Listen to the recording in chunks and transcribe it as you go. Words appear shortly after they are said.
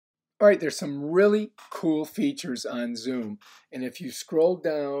All right, there's some really cool features on Zoom. And if you scroll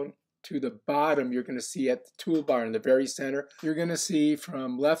down to the bottom, you're going to see at the toolbar in the very center, you're going to see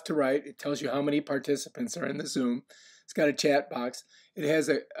from left to right, it tells you how many participants are in the Zoom. It's got a chat box. It has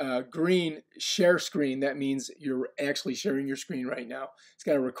a green share screen. That means you're actually sharing your screen right now. It's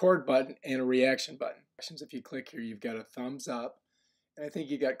got a record button and a reaction button. If you click here, you've got a thumbs up. And I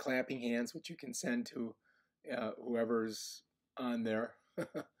think you got clapping hands, which you can send to whoever's on there.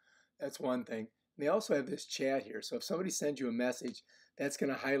 That's one thing. And they also have this chat here. So if somebody sends you a message, that's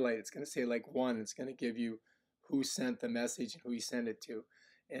going to highlight. It's going to say like one. It's going to give you who sent the message and who you sent it to.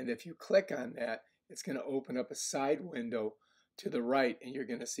 And if you click on that, it's going to open up a side window to the right, and you're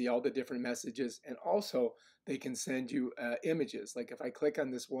going to see all the different messages. And also, they can send you images. Like if I click on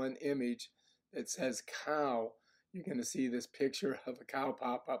this one image that says cow, you're going to see this picture of a cow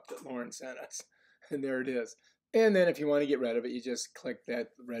pop up that Lauren sent us. And there it is. And then if you want to get rid of it, you just click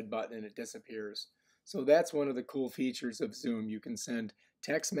that red button and it disappears. So that's one of the cool features of Zoom. You can send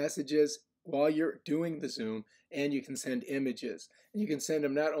text messages while you're doing the Zoom, and you can send images. And you can send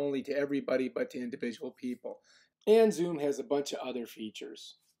them not only to everybody, but to individual people. And Zoom has a bunch of other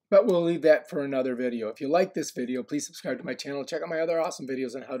features. But we'll leave that for another video. If you like this video, please subscribe to my channel. Check out my other awesome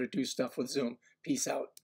videos on how to do stuff with Zoom. Peace out.